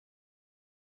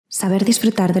Saber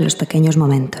disfrutar de los pequeños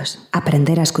momentos,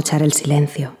 aprender a escuchar el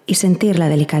silencio y sentir la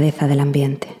delicadeza del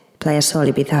ambiente. Playa Sol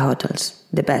Ibiza Hotels,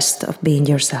 the best of being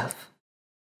yourself.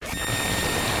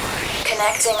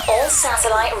 Connecting all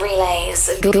satellite relays.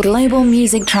 Global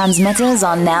music transmitters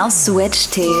are now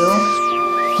switched to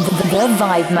the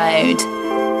Vibe Mode.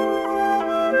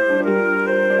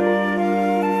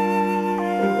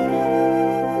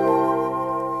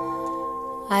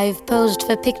 I've posed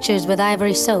for pictures with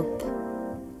ivory soap.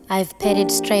 I've petted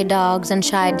stray dogs and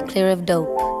shied clear of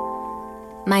dope.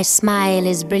 My smile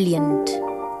is brilliant.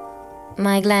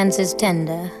 My glance is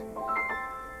tender.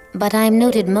 But I'm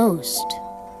noted most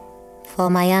for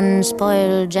my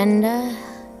unspoiled gender.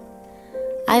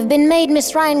 I've been made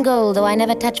Miss Rheingold, though I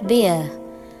never touch beer.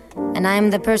 And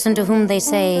I'm the person to whom they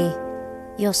say,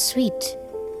 "You're sweet,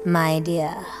 my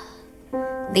dear."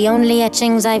 The only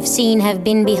etchings I've seen have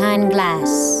been behind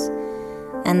glass,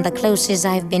 and the closest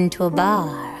I've been to a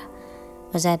bar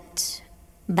was at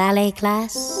ballet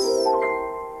class.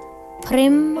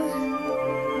 Prim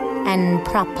and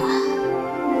proper,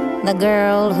 the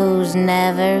girl who's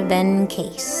never been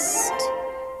cased.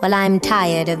 Well, I'm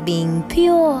tired of being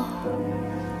pure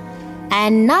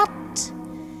and not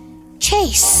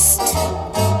chaste,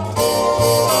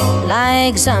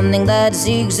 like something that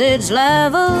seeks its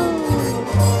level.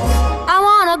 I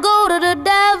wanna go to the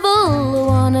devil, I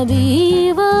wanna be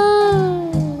evil,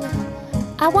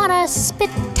 I wanna spit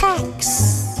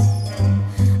tax,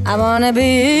 I wanna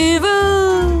be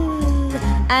evil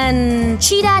and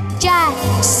cheat at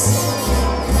jacks.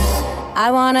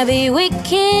 I wanna be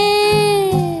wicked,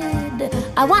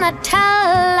 I wanna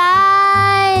tell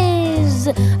lies,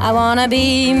 I wanna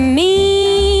be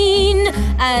mean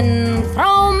and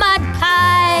throw mud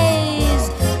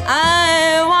pies.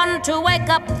 I want to wake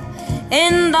up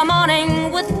in the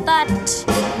morning with that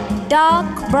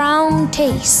dark brown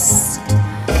taste.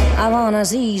 I wanna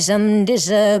see some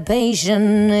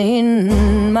dissipation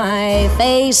in my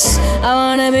face. I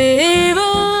wanna be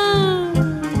evil,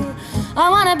 I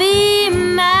wanna be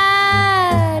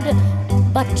mad,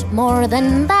 but more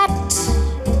than that,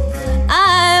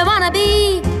 I wanna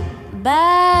be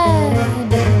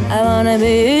bad. I wanna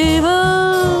be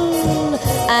evil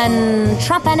and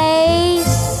trump an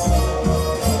ace,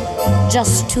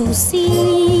 just to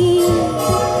see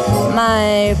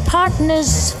my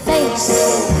partner's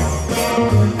face.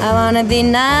 I wanna be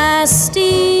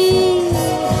nasty,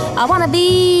 I wanna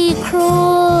be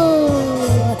cruel,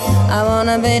 I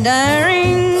wanna be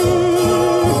daring,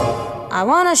 I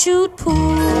wanna shoot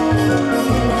pool.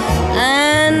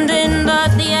 And in the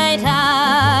theater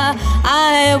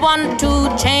I want to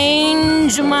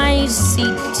change my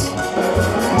seat,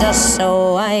 just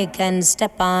so I can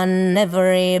step on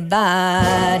everybody's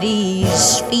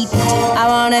feet. I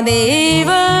wanna be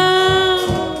evil,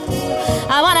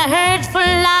 I wanna hurt for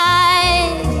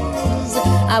lies,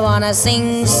 I wanna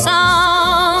sing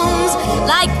songs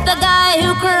like the guy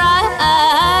who cries.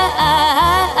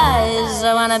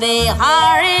 I wanna be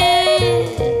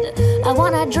horrid, I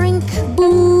wanna drink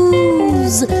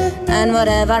booze, and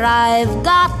whatever I've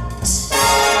got,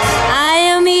 I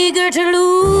am eager to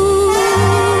lose.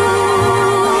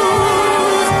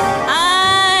 I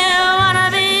wanna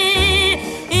be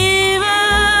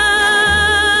evil,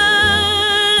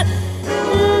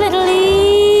 little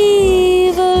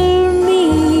evil me,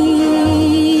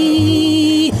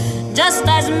 just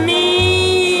as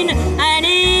mean and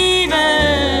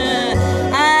evil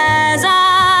as I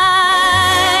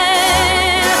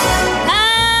can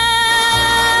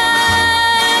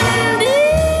be.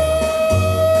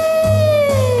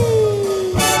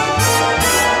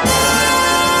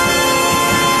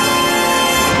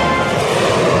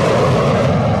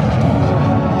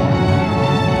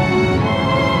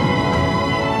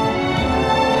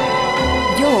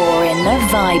 You're in the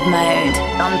Vibe Mode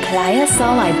on Playa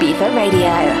Sol Ibiza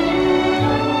Radio.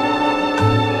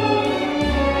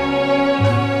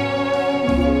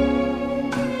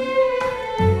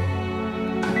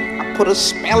 Put a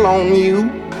spell on you.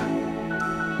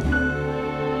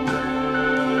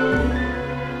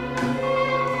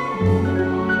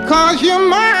 Cause you're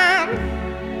mine.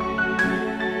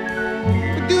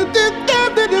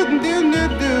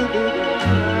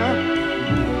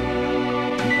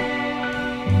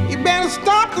 You better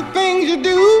stop the things you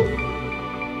do.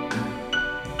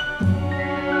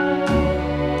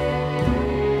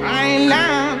 I ain't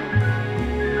lying.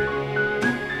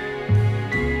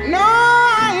 No,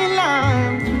 I ain't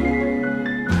lying.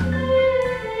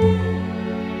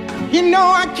 You know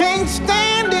I can't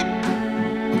stand it.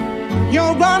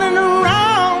 You're running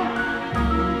around.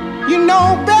 You know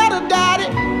better, Daddy.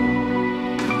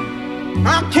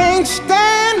 I can't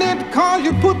stand it 'cause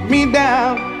you put me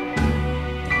down.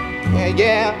 Yeah,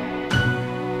 yeah.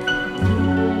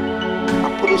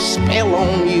 I put a spell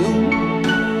on you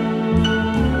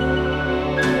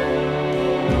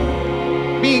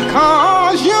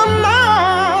because you're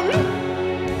mine.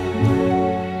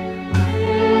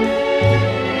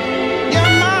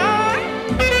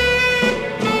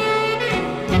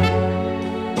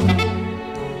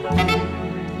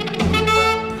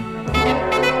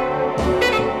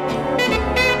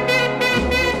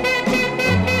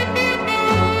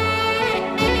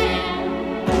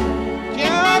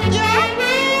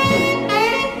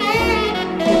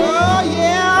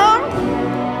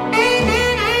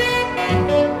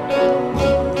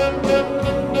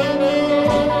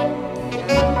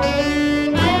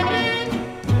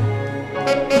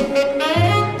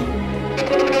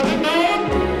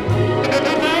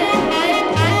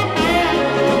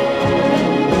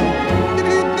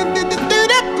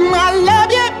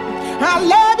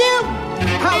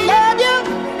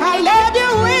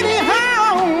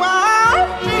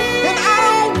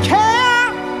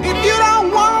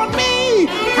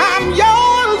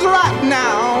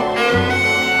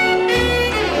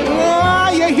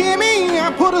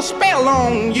 Spell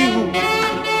on you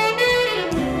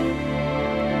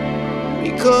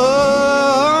because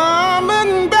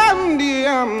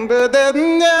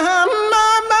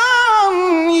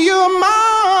you're mine.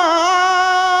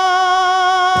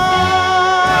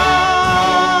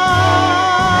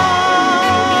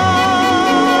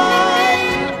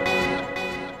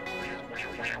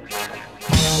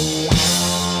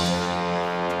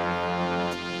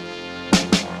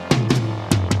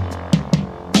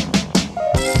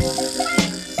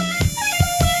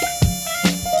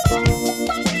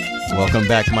 Welcome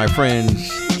back, my friends.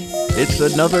 It's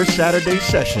another Saturday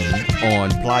session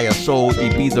on Playa Soul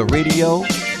Ibiza Radio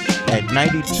at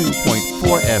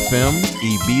 92.4 FM,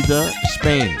 Ibiza,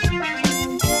 Spain.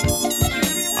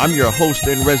 I'm your host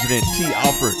and resident T.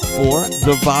 Alfred for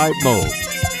The Vibe Mode.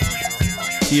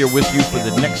 Here with you for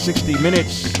the next 60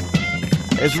 minutes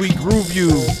as we groove you,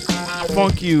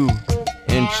 funk you,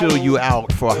 and chill you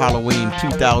out for Halloween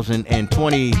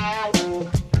 2020.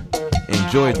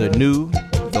 Enjoy the new,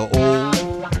 the old,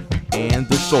 and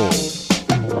the soul.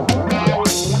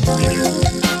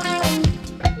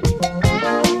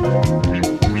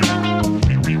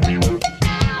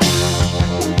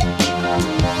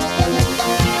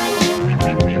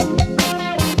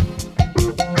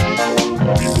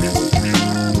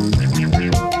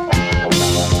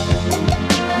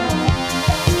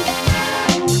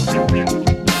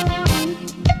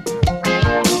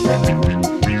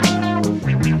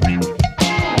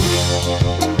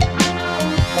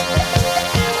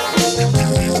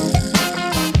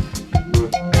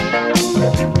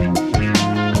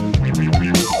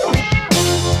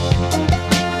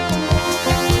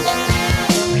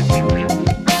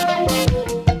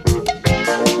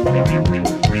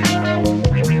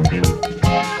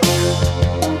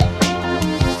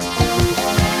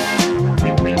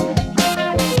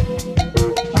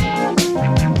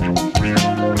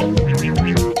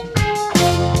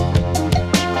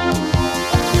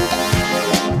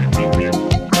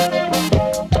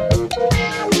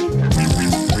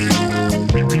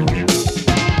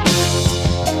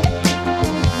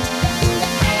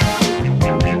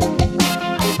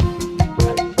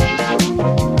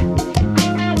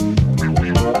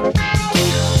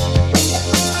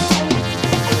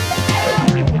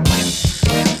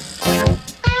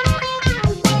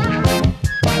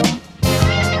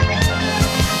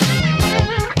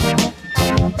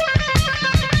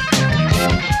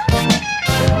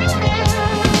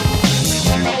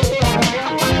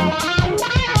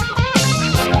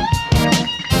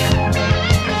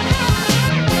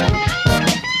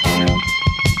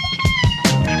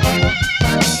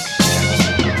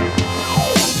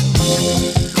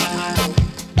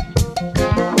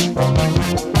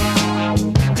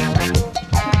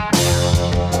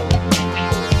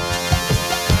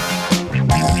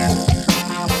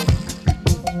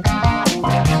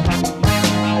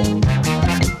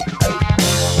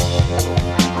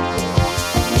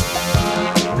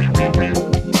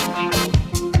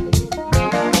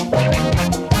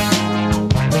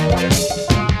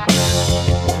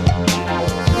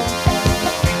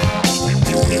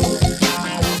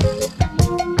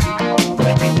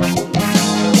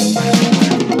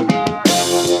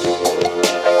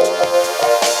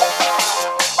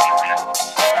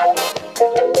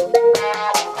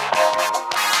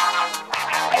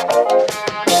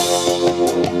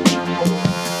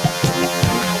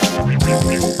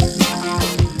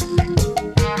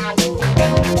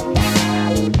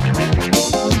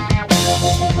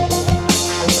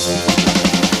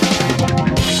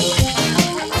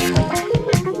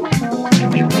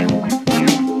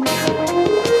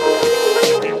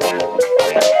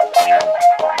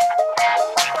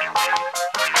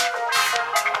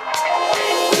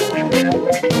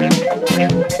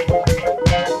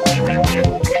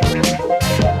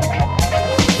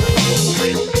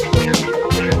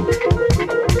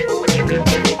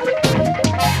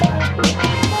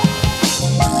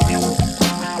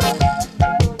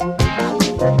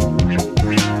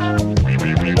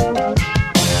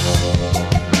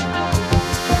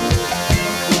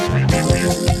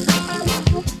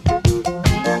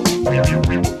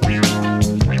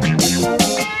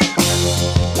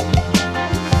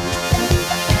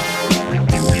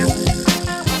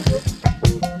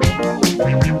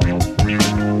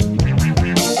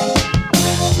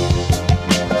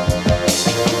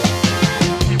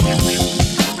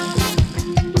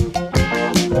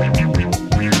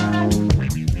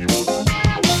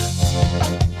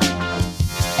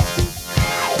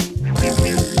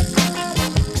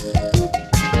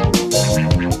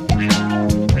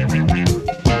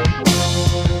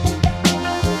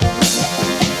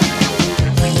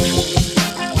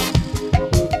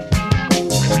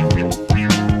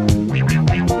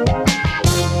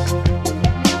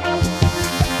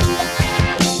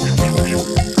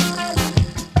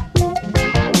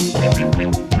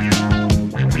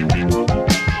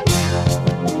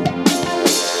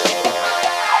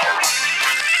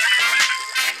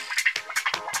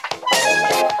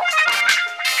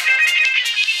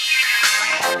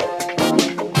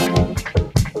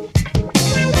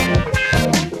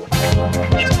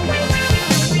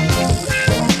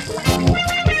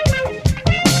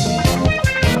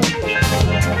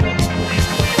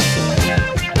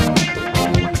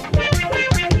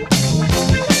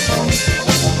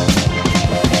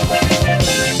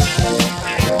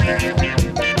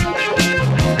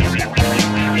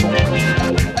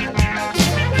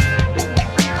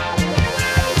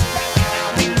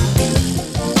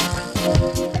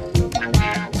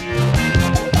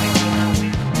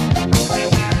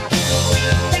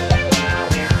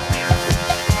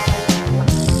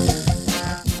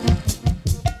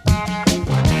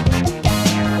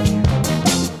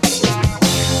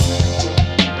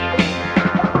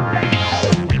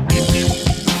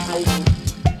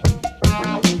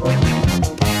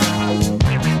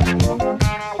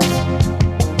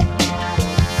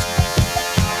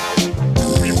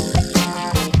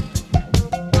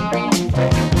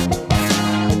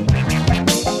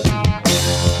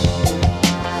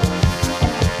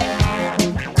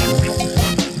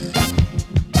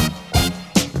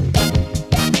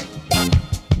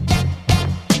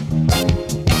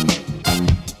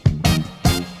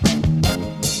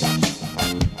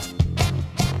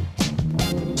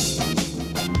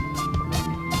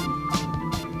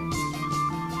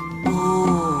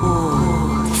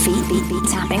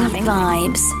 Tapping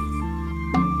vibes.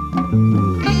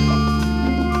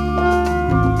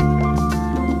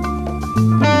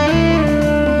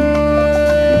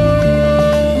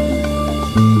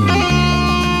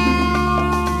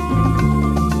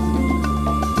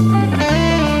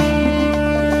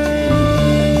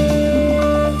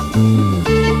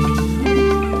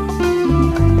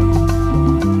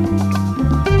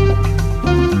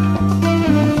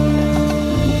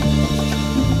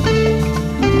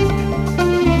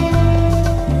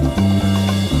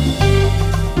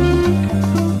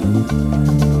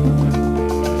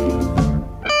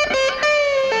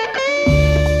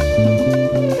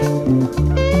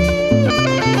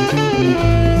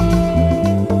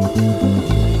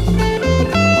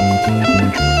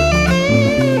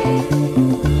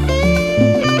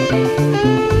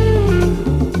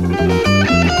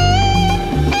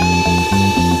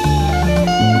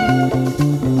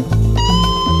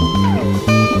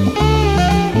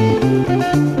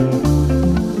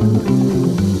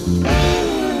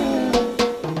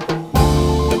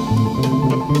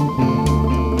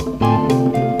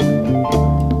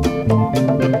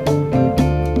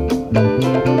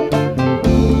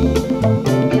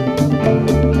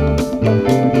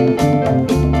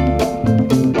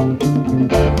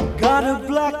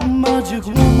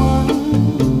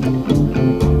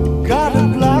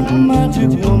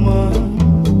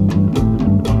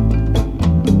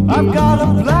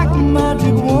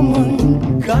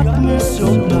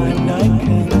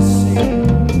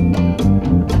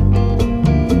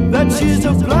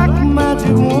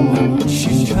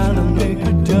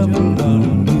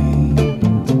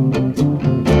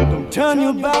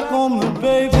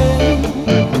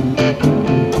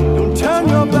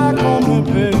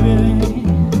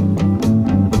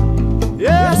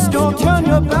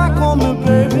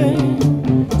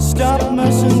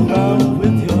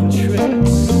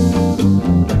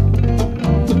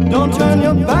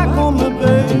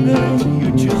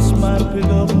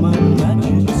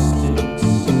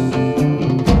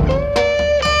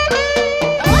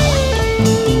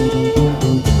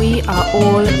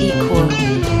 all equal.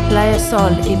 Playa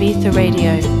Sol Ibiza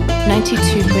Radio,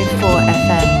 92.4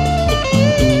 FM.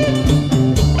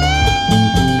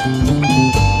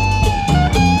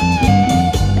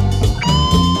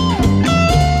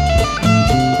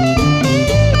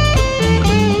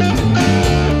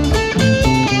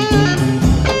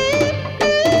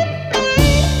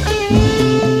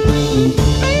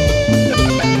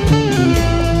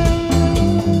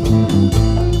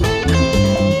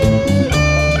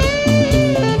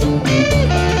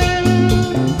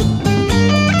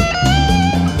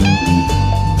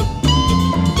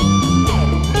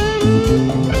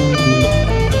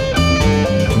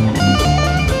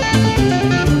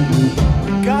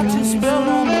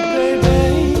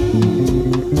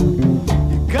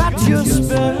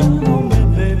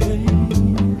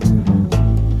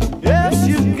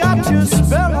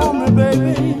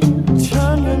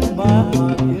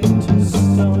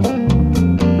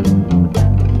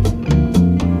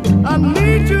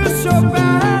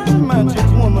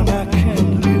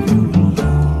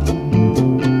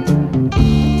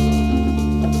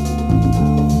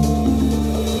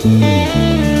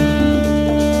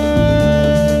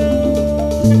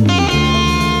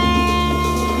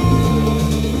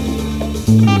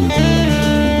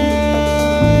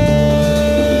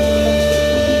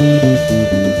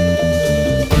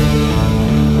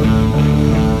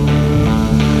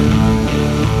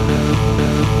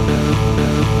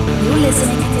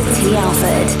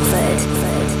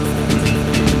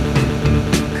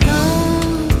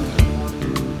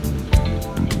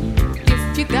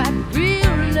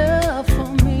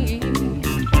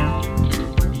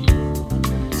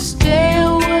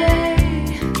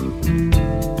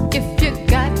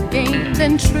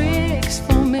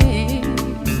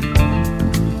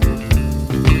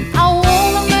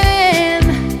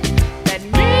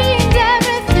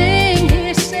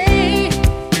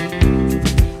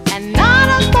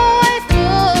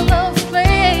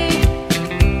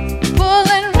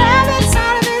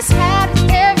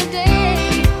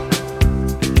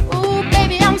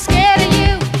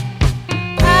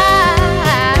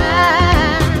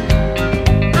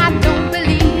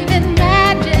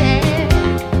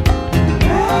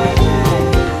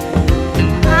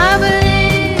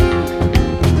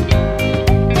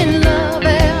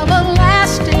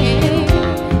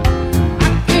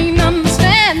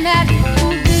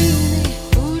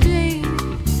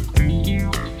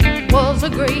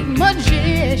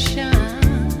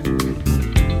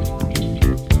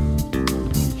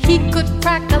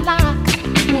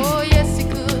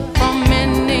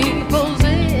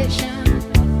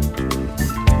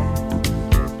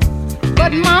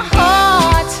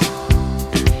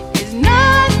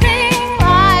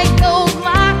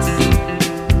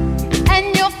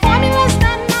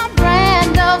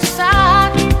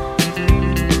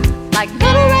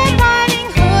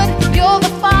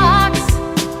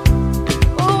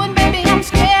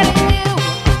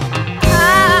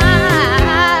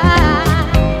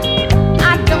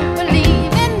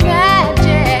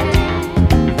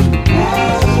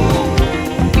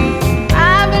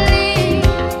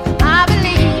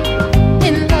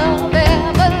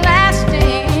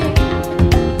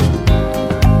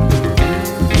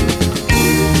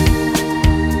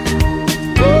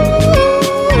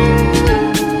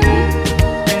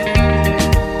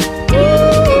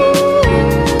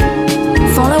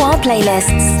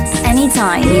 Playlists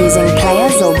anytime using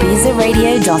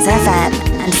playersorbizzaradio.fm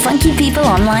and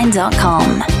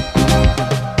funkypeopleonline.com.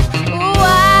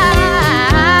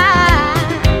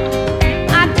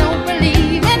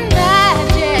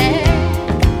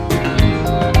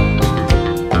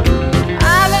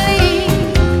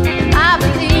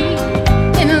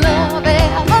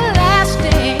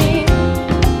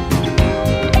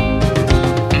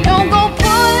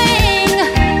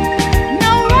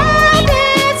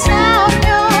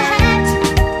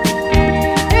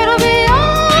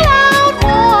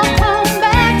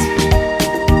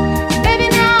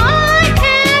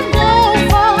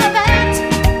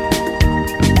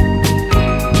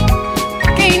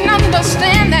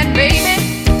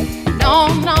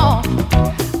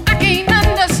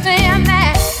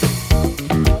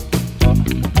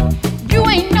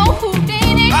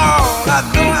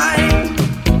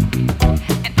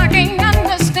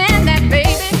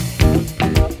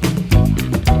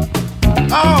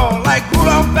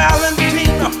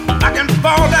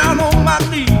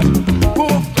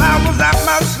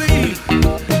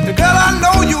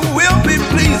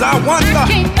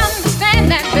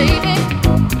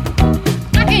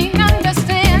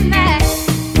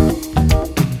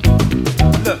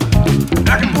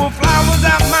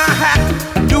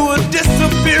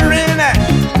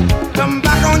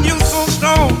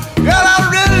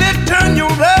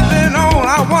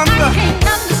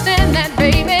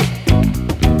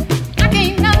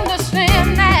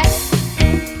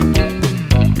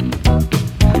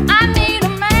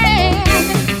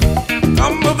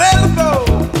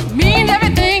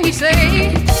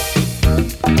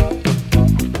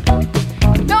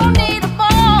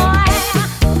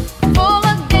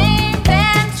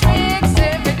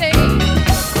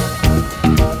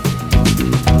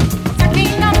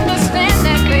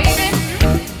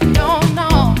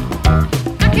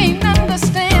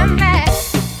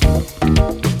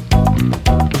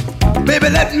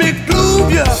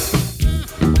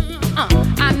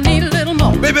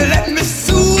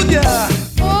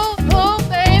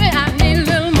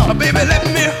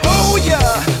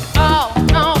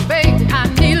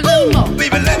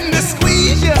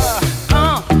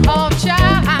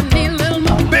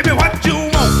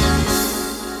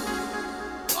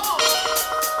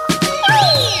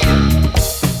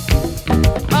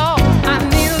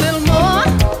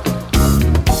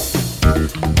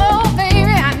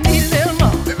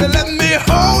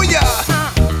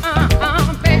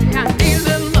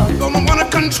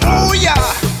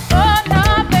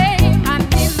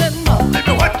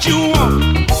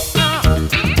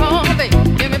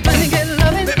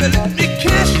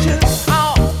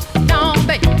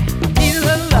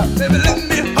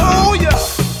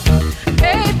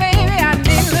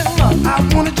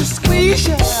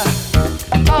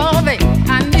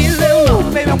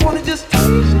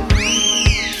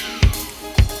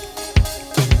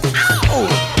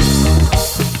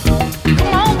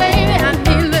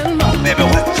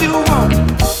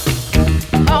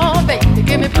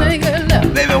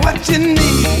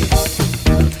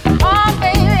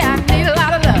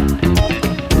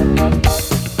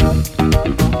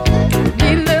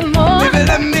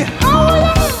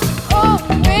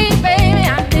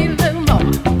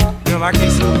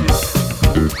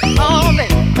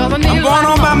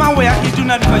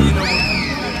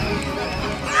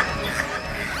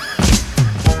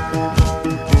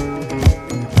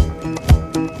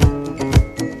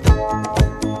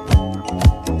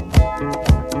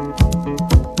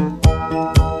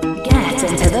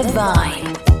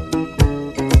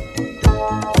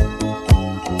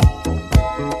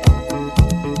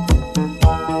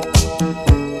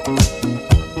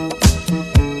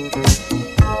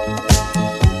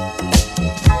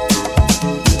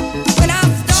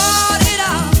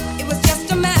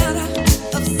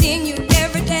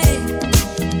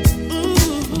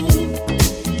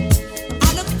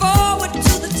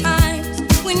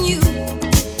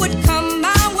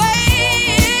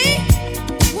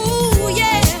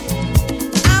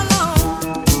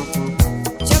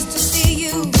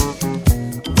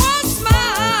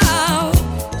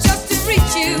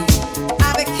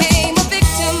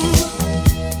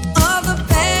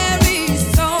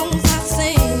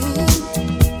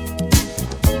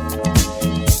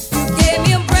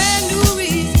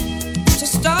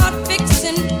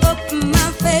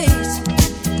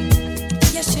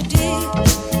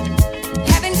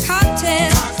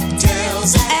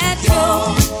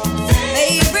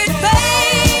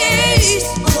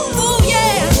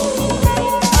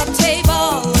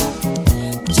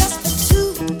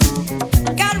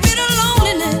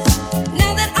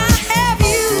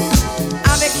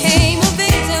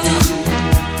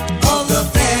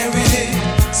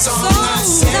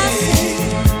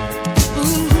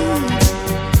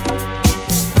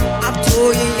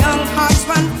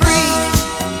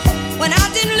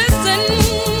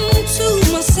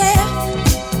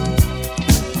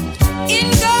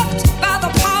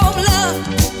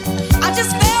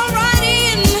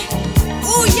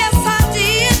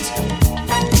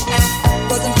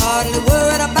 hardly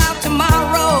worried about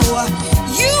tomorrow.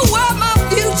 You were my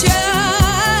future.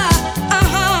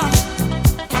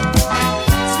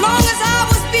 As long as I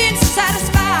was being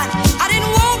satisfied, I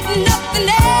didn't want nothing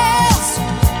else.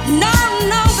 No,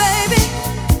 no, baby.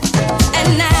 And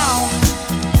now,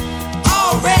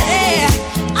 already,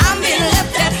 I'm being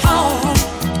left at home.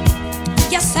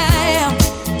 Yes, I am.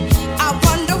 I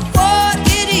wonder what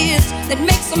it is that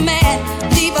makes a man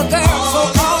leave a girl so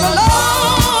all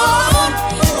alone.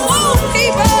 Whoa,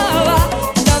 people,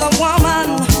 another woman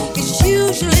is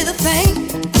usually the thing.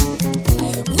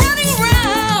 Running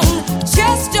around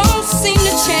just don't seem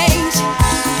to change.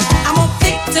 I'm a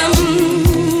victim.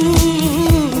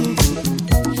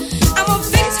 I'm a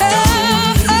victim.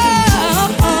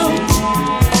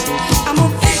 I'm a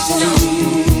victim.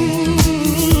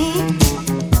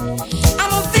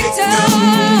 I'm a victim.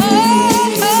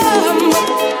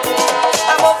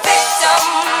 I'm a victim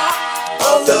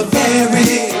of the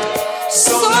very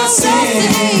soul I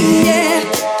sing. yeah.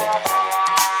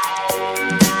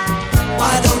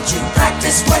 Why don't you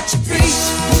practice what you preach?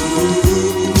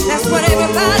 That's what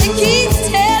everybody keeps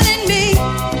telling me.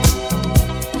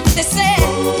 They say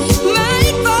my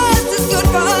advice is good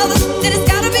for others, then it's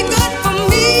gotta be good for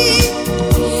me.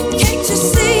 Can't you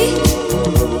see?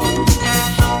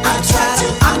 I try to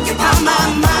occupy my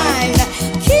mind,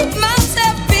 keep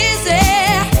myself busy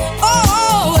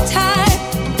all the time.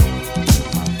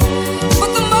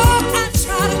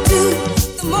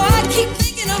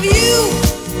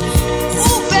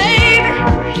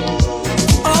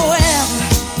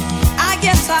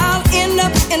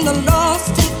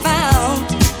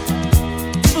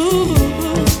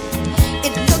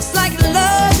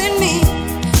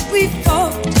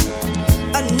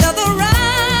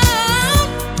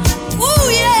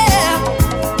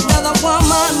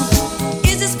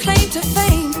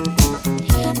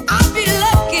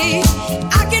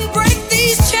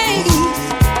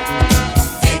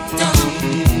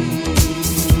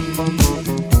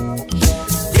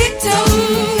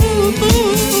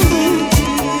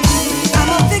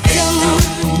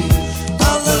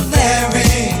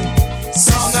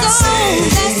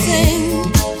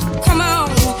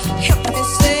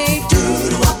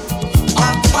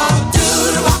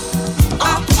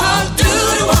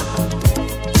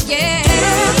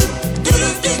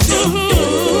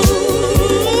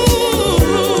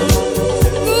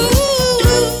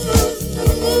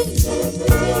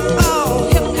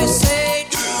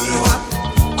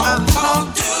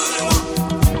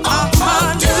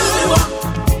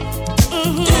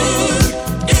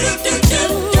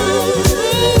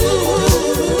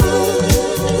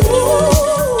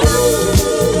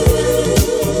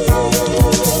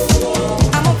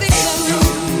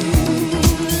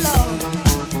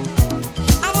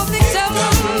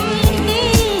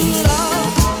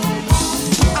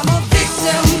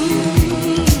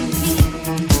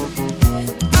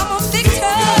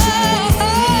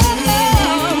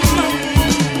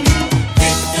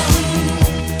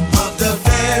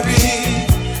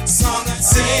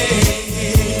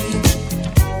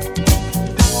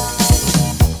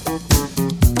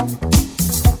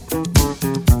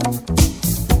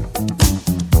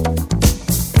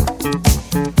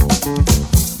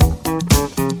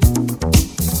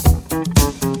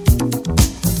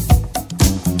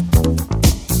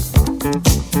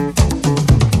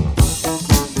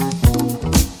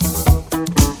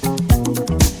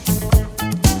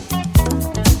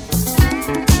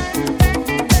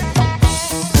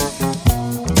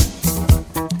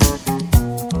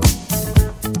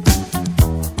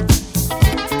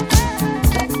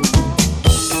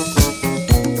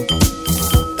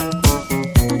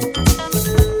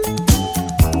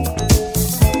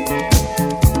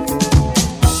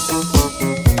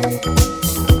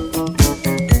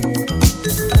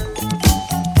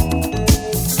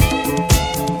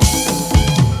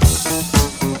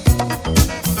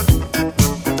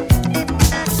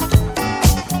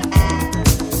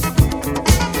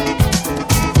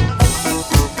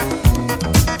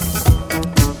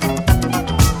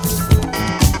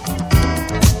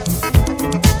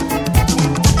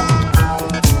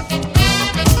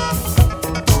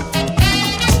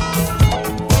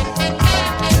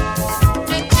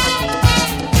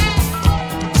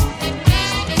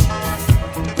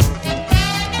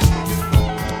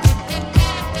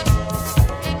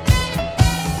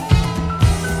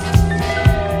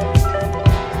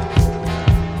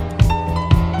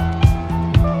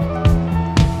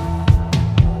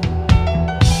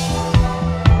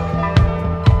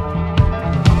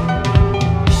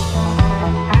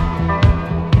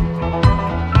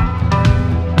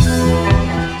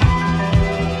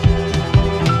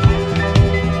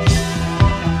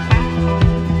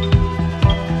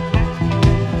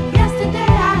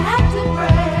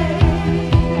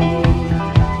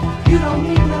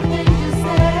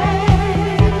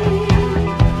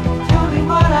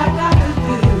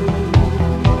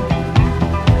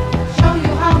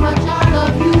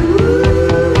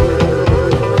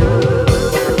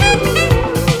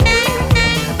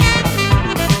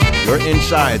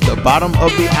 inside the bottom of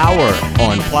the hour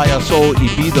on Playa Sol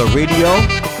Ibiza Radio.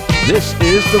 This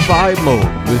is The Vibe Mode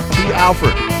with T.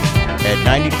 Alfred at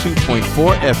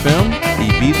 92.4 FM,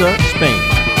 Ibiza, Spain.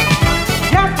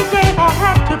 Yesterday I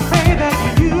had to pray that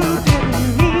you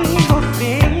didn't mean a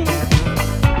thing.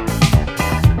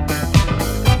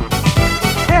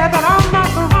 Said that I'm not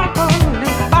the right one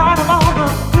in spite of all the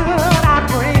good I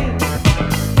bring.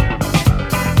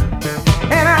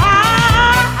 And I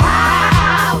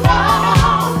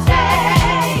won't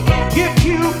take it. Give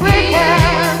you praise.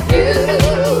 Give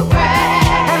you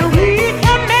praise. And we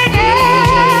can make it.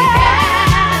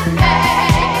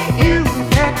 You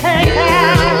can take it.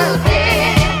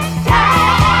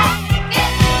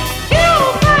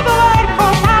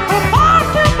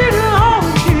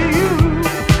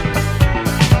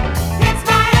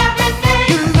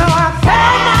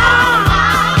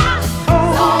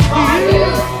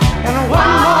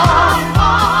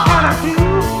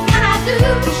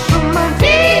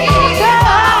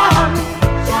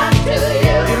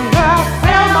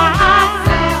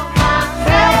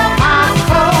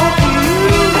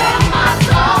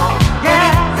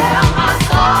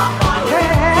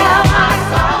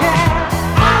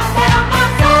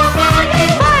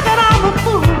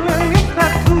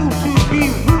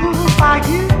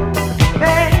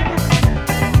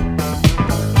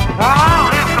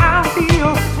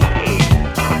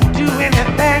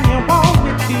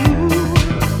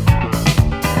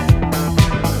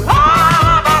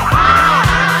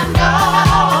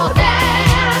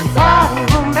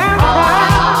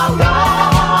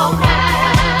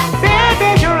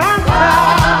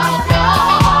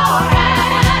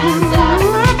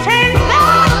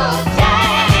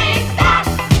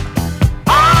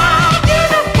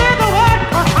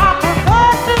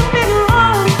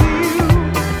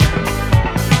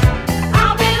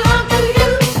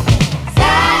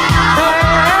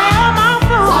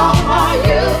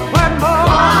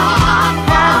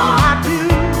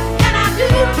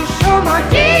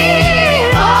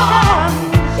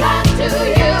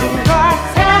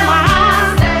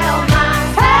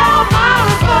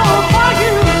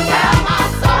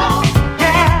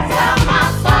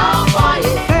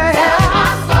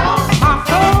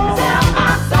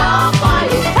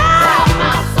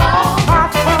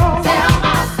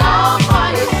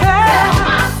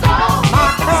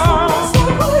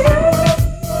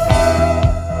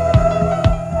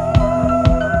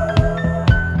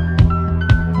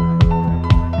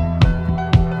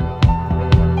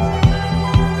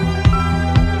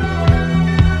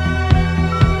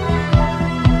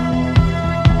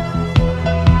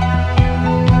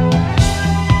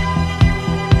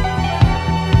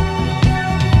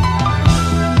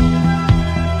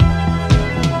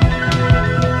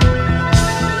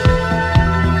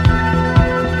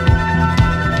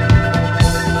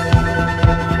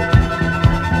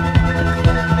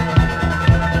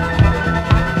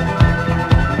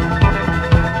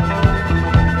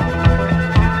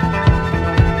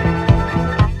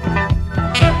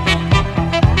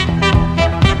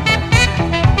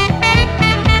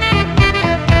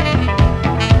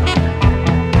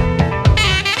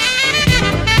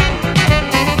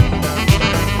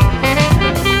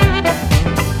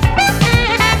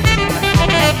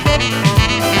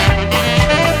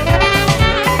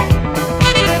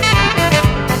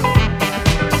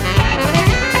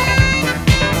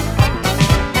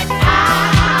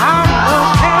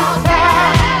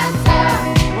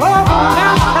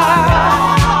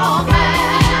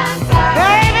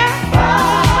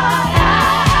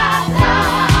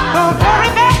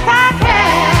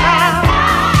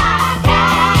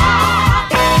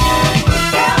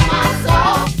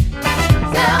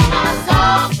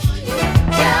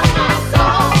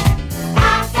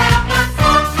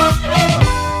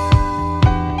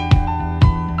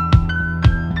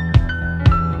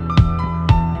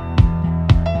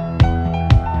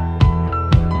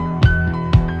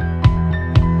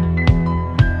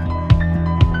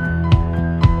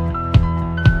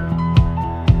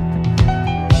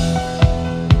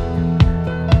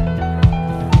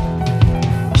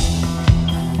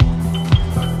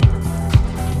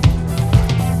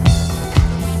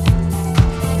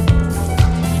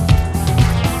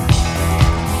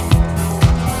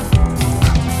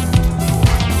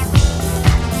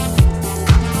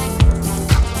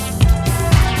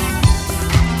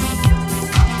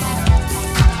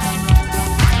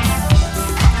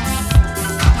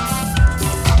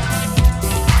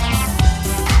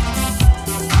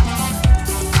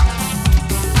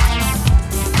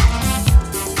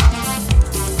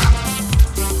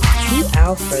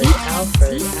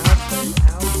 Alfred.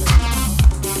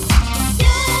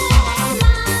 You're my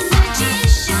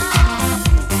magician.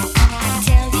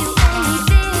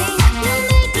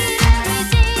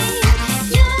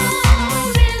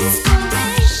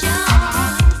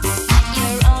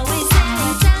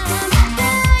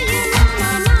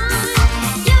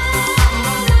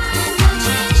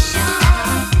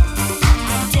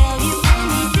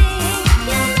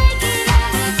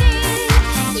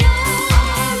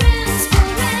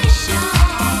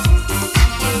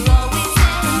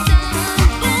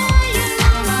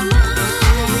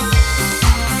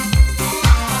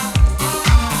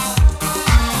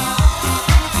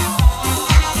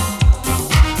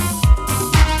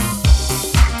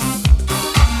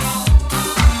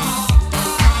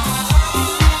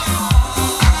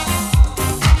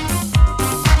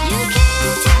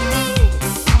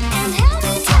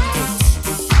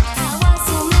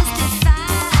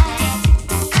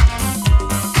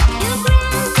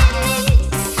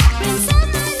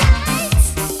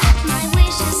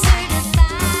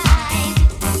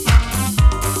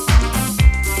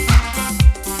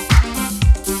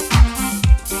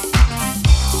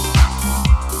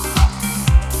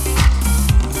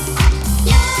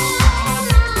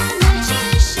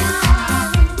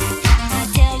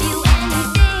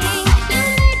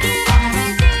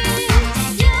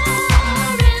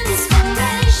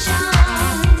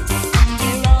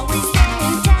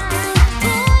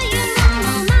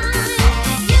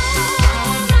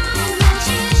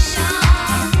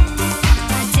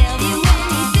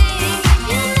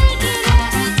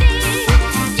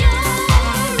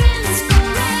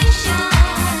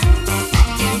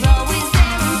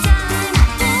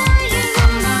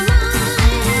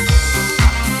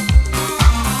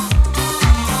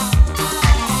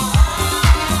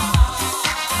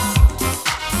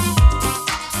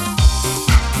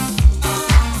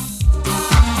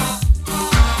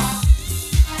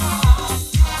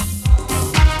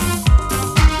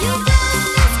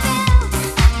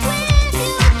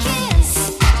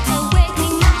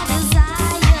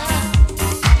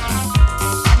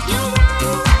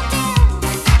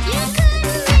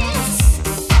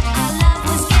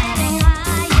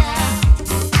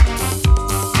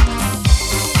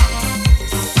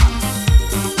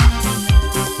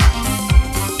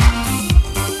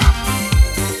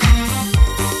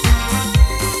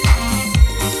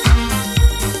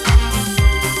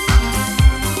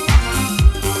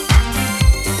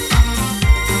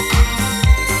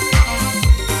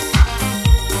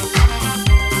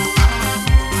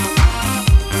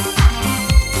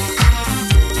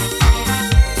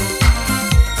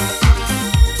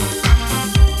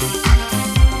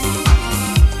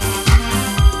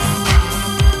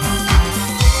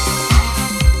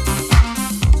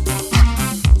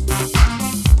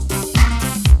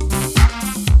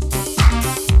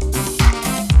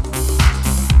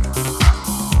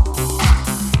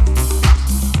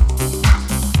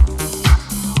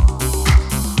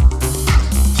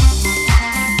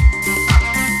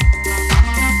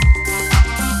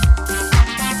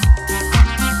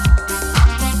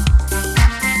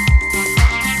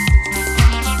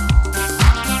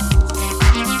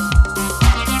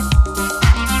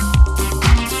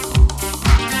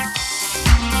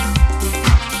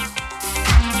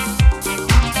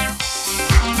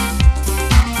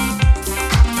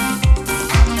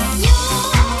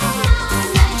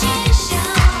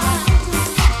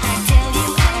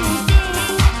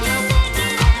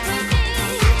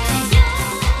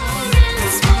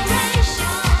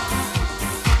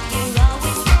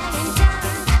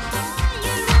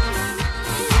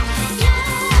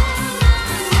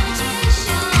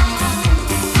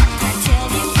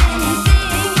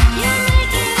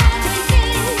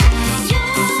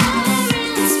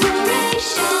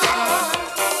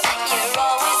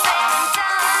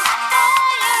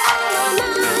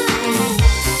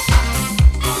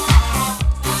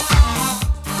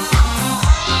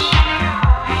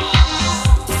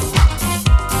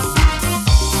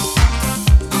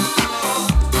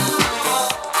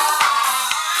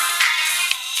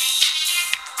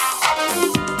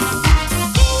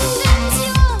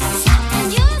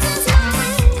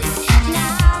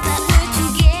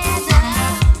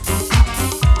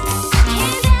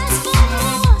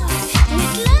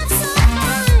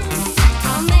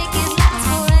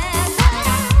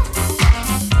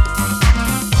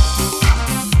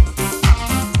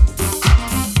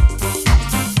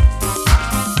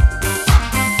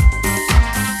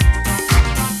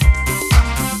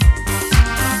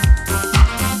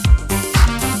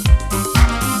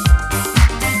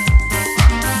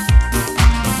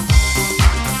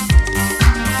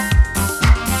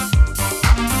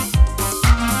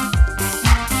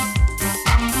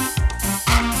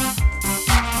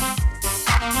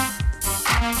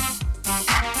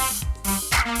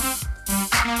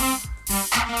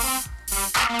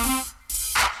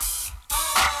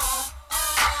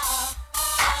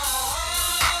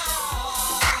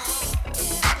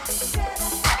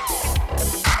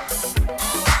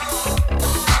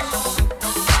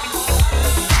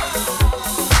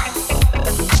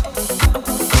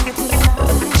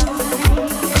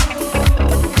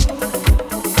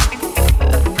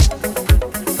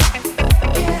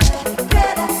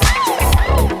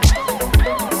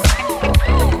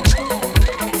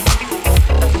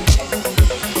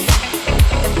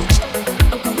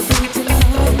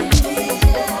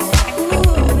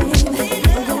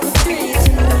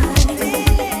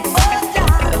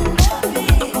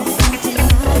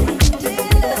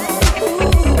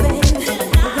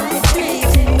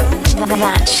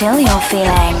 chill you're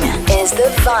feeling is the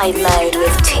Vibe Mode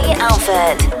with T.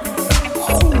 Alfred.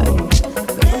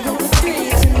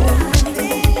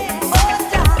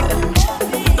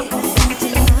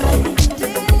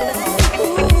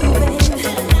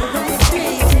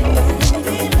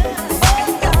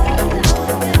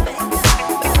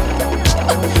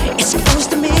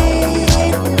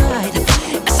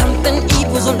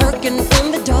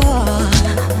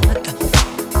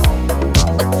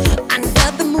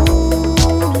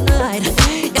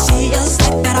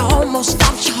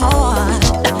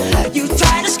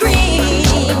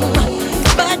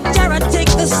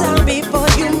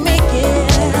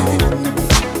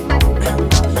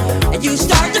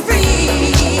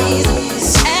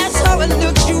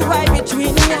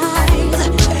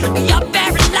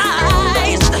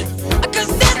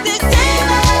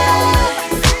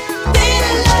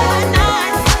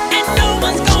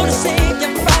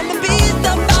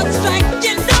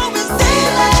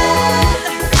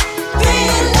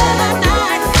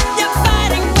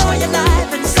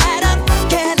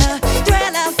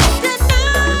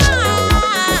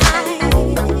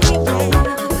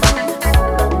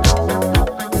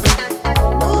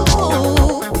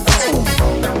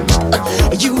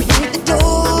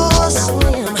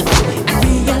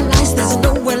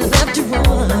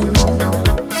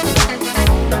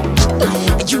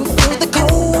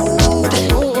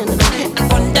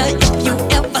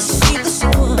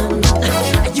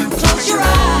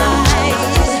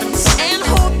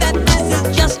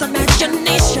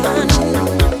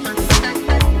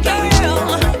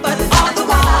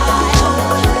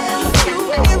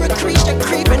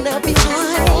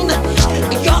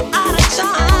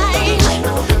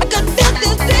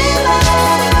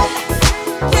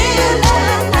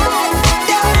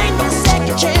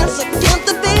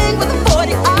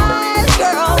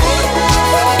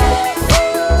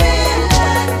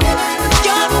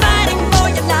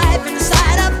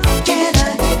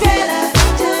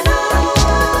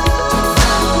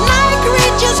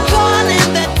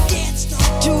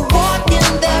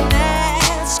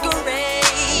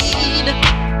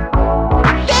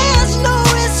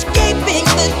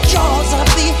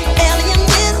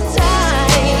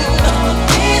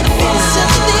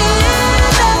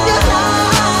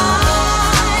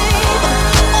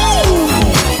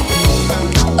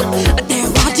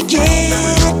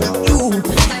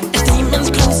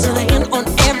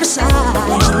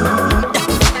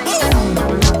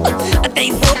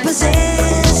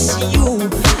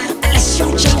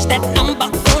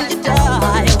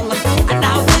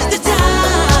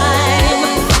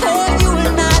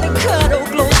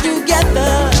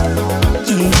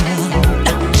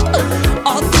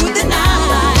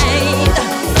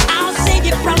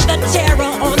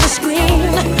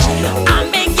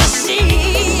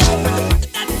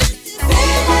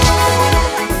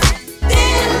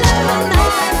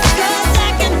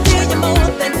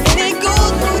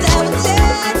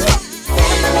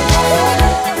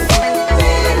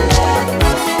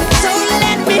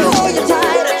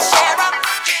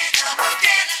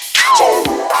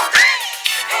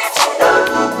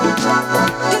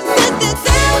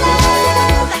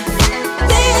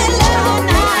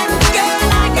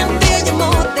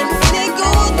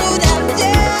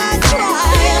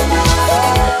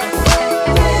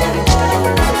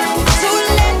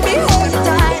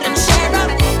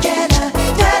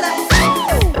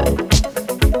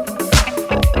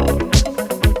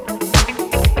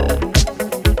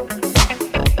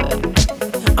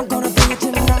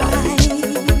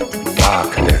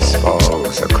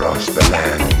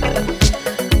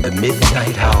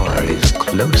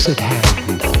 close at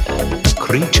hand,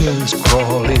 creatures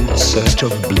crawl in search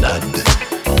of blood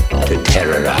to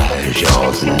terrorize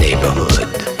your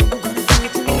neighborhood.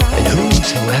 And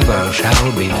whosoever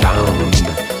shall be found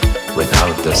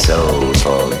without the soul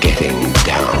for getting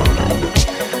down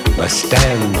must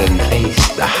stand and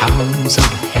face the hounds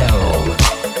of hell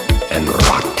and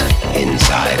rot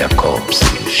inside a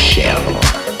corpse's shell.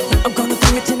 I'm gonna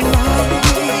do it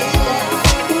tonight.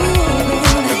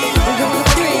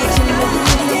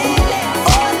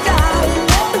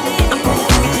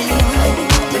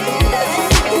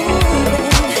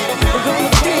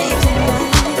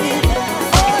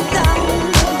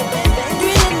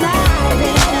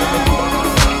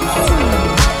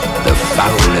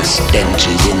 Stench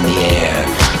is in the air,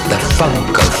 the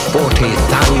funk of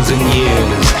 40,000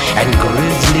 years, and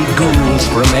grisly ghouls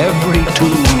from every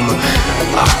tomb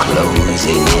are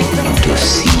closing in to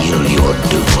seal your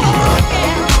doom.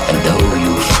 And though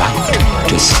you fight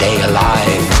to stay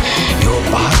alive, your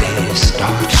body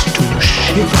starts to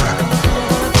shiver,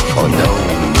 for no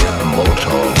mere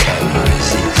mortal can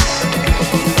resist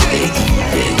the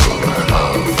evil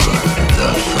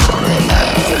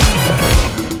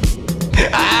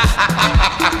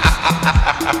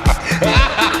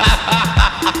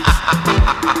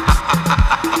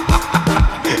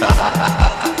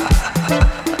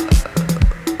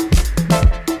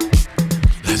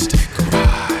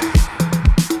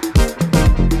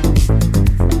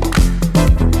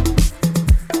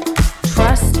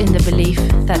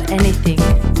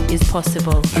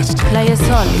possible. Playa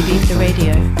Sol Ibiza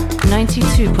Radio,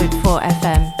 92.4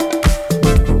 FM.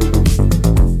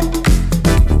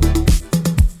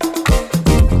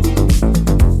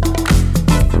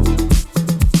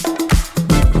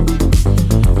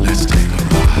 Let's take a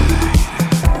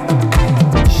ride.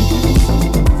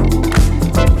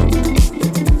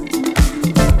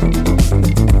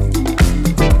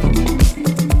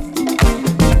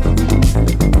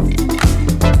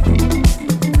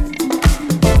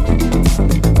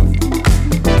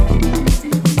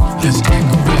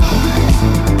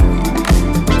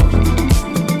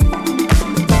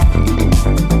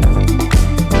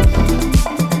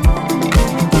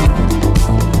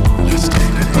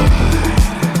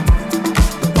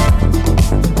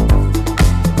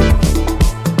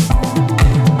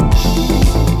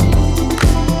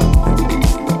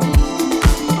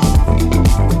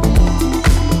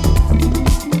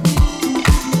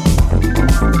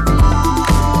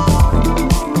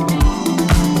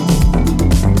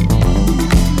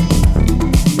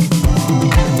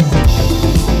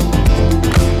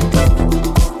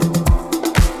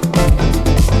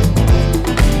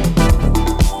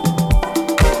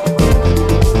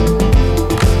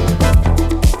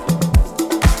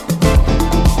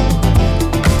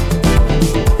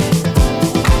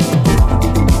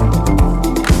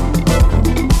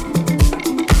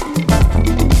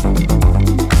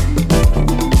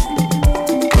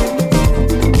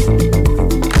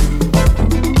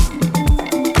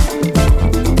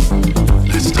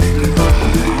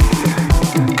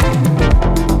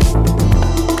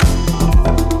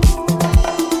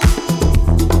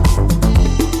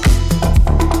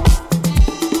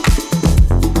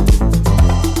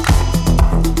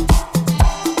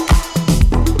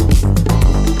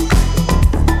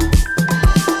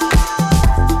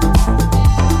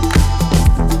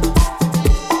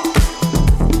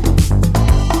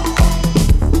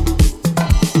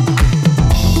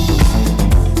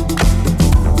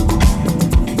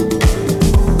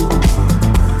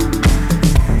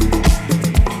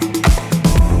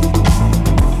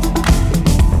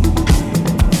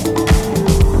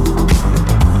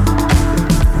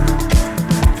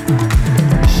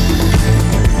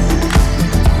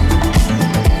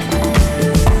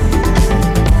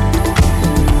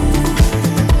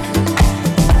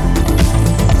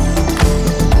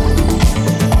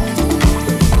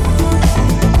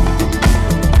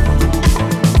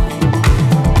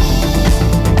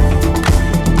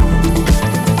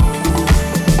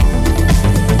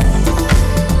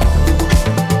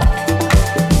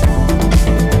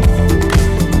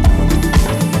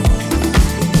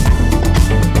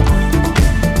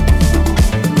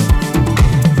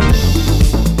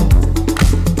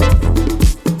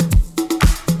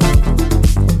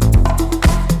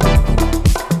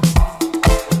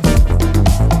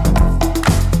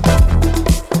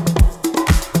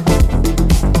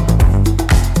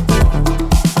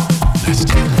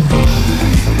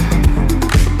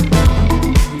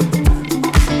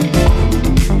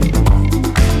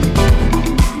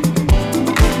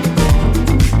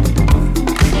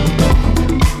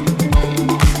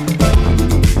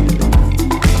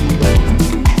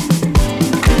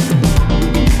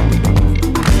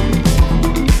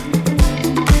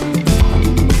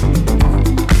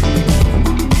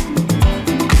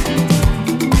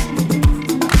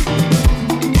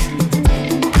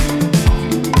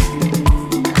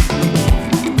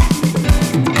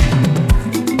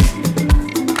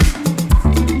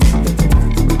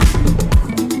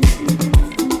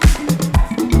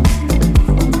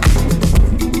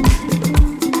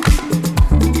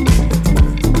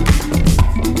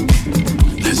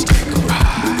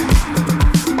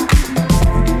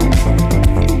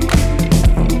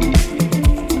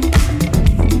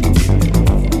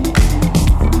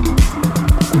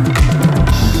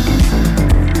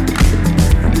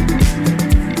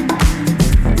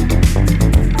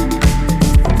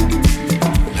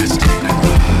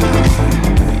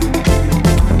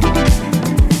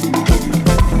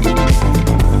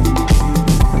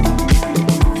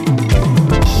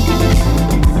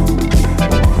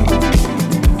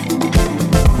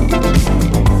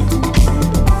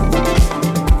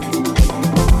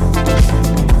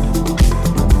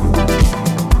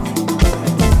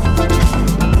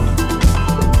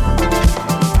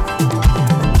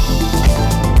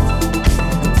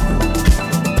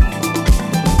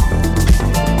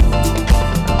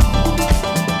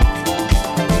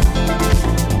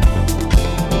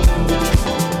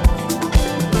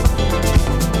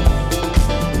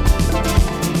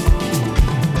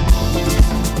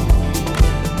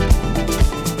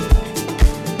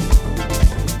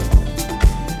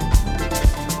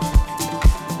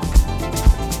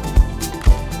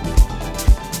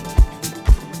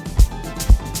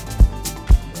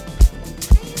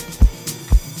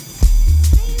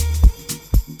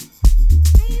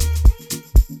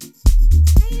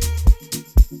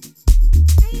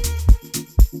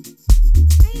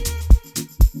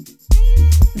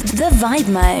 The Vibe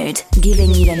Mode,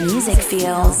 giving you the music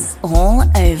feels all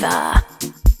over.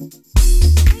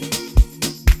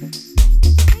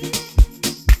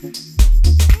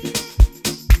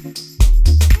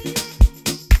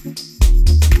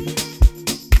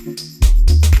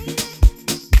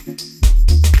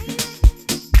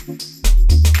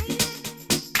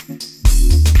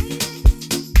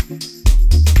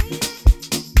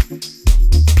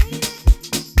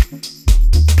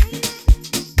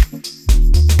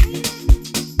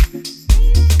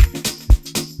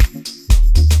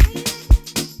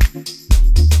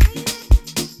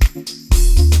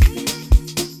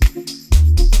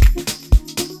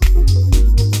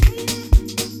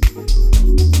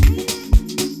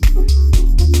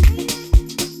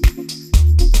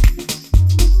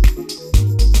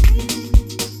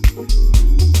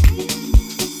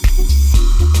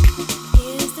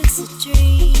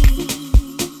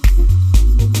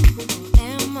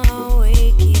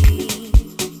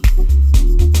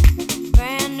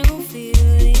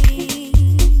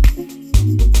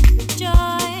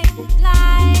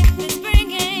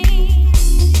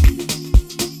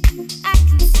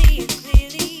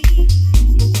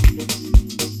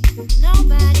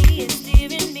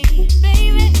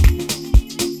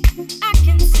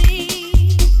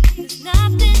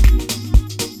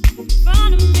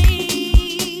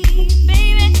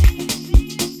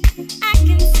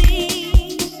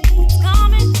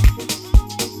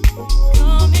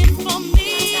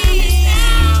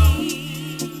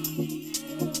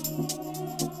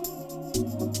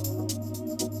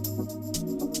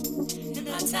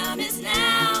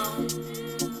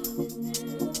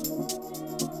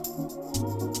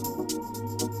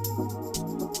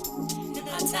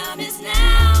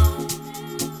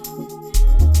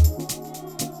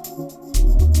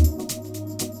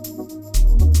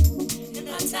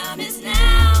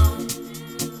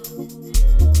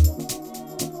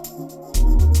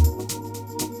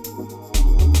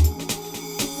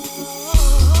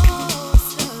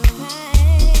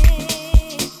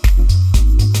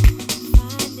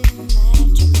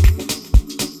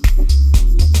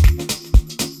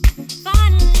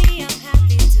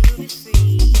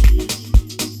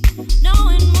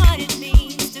 Knowing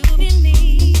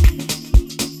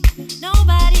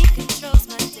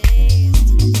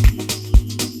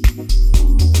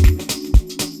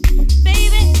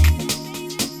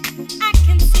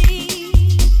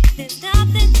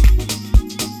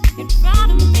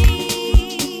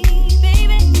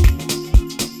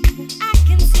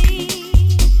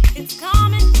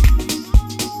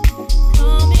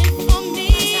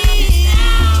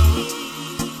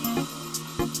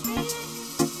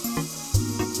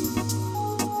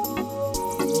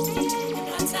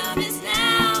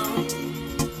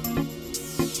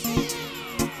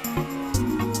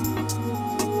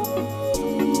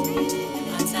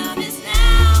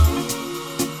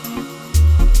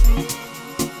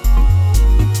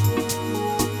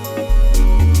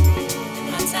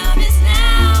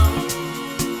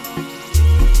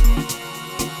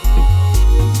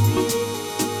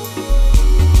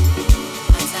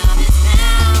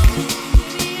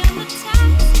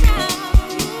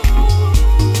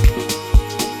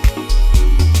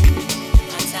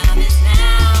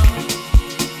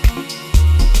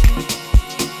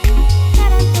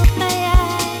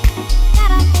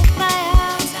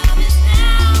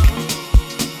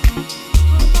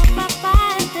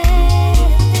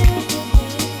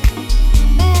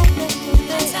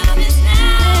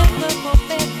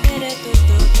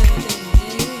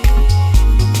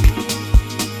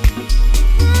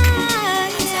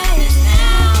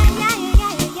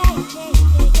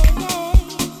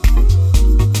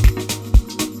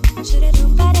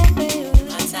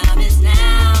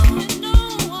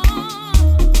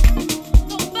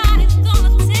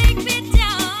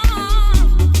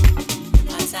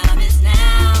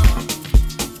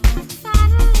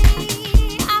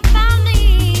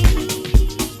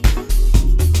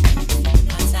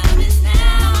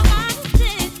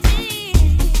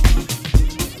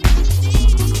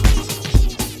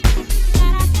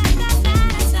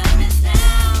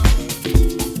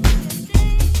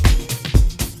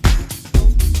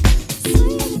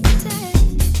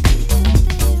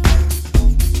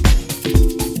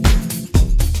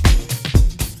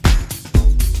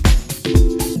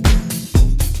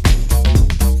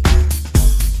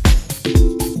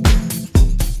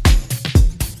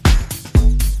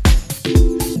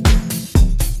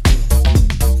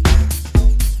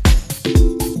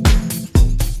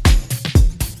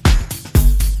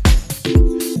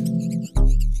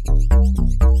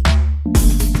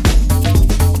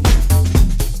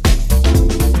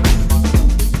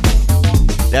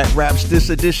this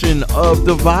edition of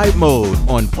The Vibe Mode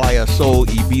on Playa Soul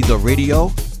Ibiza Radio.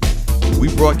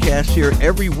 We broadcast here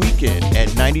every weekend at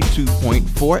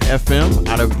 92.4 FM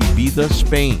out of Ibiza,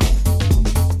 Spain.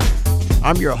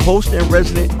 I'm your host and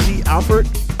resident, T. Alfred.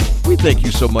 We thank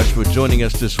you so much for joining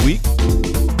us this week.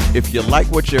 If you like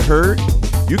what you heard,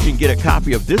 you can get a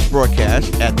copy of this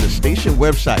broadcast at the station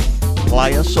website,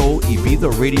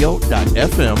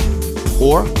 playasoulibiza.radio.fm,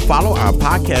 or follow our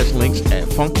podcast links at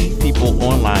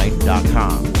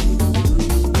funkypeopleonline.com.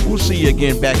 We'll see you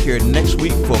again back here next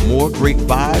week for more great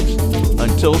vibes.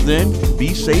 Until then,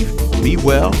 be safe, be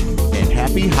well, and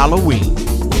happy Halloween.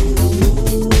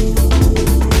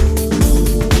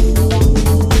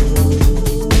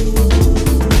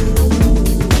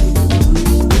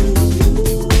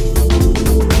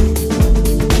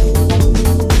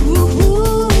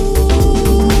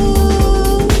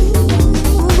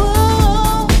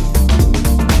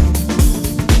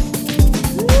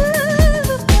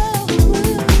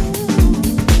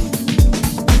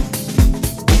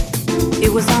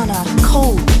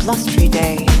 Blustery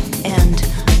day, and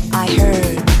I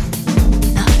heard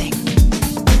nothing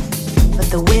but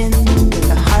the wind and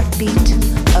the heartbeat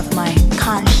of my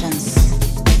conscience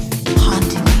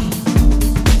haunting me.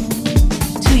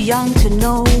 Too young to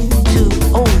know, too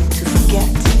old to forget.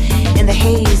 In the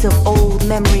haze of old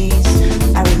memories,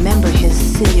 I remember his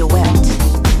silhouette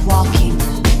walking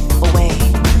away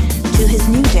to his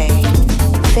new day,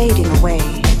 fading away.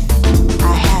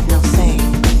 I had no say.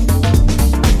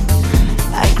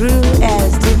 I grew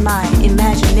as did my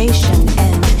imagination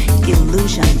and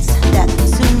illusions that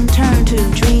soon turned to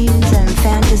dreams and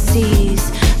fantasies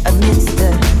amidst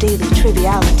the daily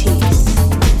trivialities.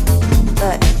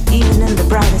 But even in the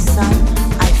brightest sun,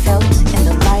 I felt in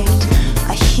the light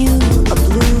a hue, a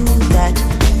blue that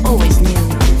always knew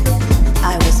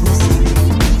I was missing.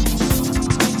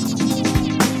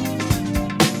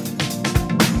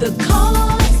 The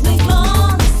cosmic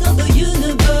laws of the universe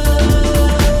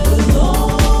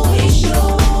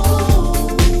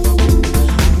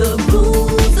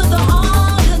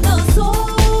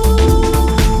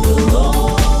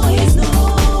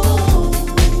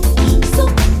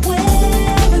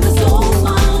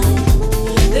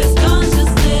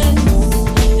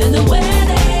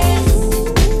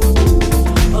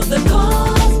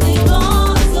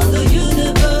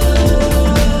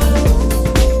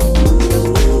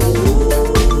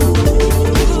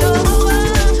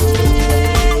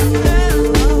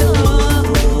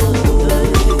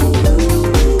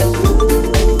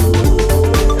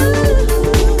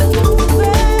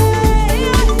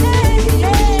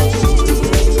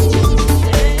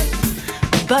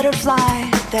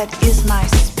that is my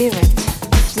spirit,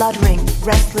 fluttering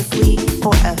restlessly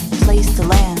for a place to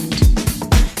land.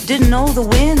 Didn't know the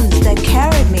winds that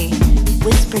carried me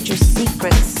whispered your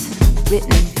secrets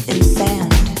written in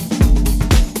sand.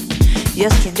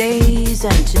 Yesterdays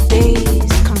and todays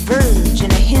converge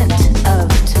in a hint of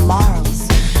tomorrows,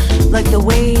 like the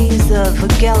waves of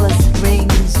Magellan's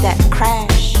rings that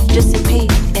crash,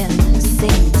 dissipate, and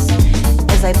sings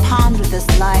as I ponder this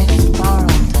life borrowed.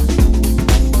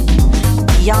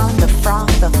 Beyond the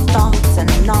froth of thoughts and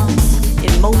knots,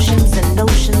 emotions and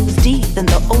notions deep in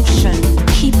the ocean,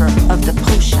 keeper of the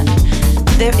potion,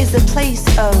 there is a place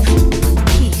of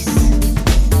peace.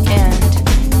 And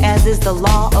as is the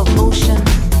law of motion,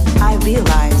 I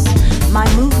realize my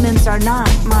movements are not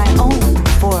my own,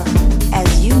 for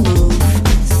as you move,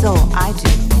 so I do.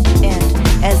 And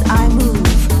as I move,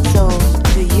 so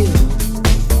do you.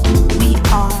 We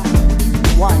are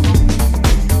one.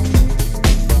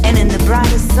 And in the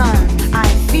brightest sun, I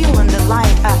feel in the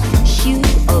light a hue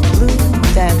of blue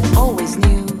that always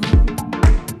knew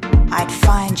I'd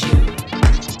find you.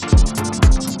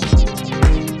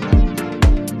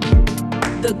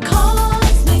 The call